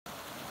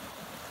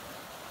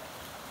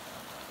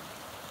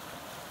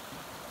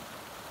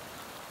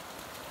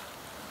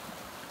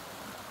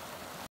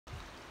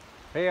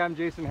Hey, I'm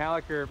Jason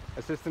Hallaker,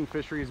 Assistant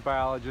Fisheries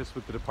Biologist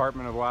with the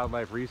Department of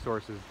Wildlife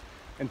Resources.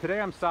 And today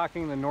I'm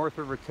stocking the North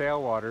River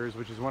Tailwaters,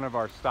 which is one of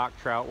our stock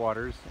trout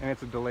waters, and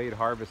it's a delayed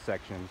harvest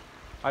section.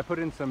 I put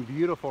in some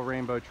beautiful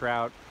rainbow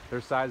trout.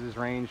 Their sizes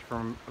range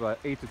from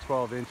 8 to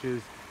 12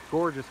 inches,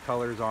 gorgeous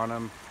colors on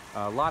them,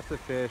 lots of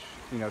fish,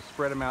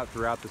 spread them out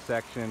throughout the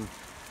section.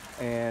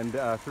 And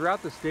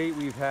throughout the state,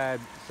 we've had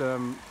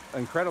some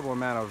incredible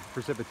amount of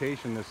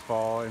precipitation this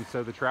fall, and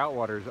so the trout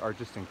waters are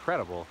just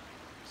incredible.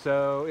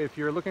 So if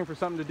you're looking for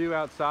something to do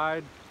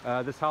outside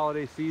this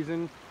holiday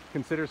season,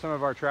 consider some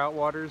of our trout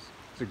waters.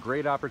 It's a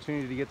great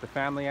opportunity to get the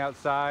family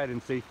outside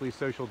and safely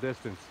social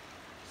distance.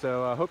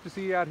 So I hope to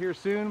see you out here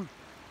soon.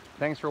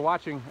 Thanks for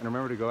watching, and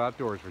remember to go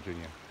outdoors,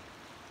 Virginia.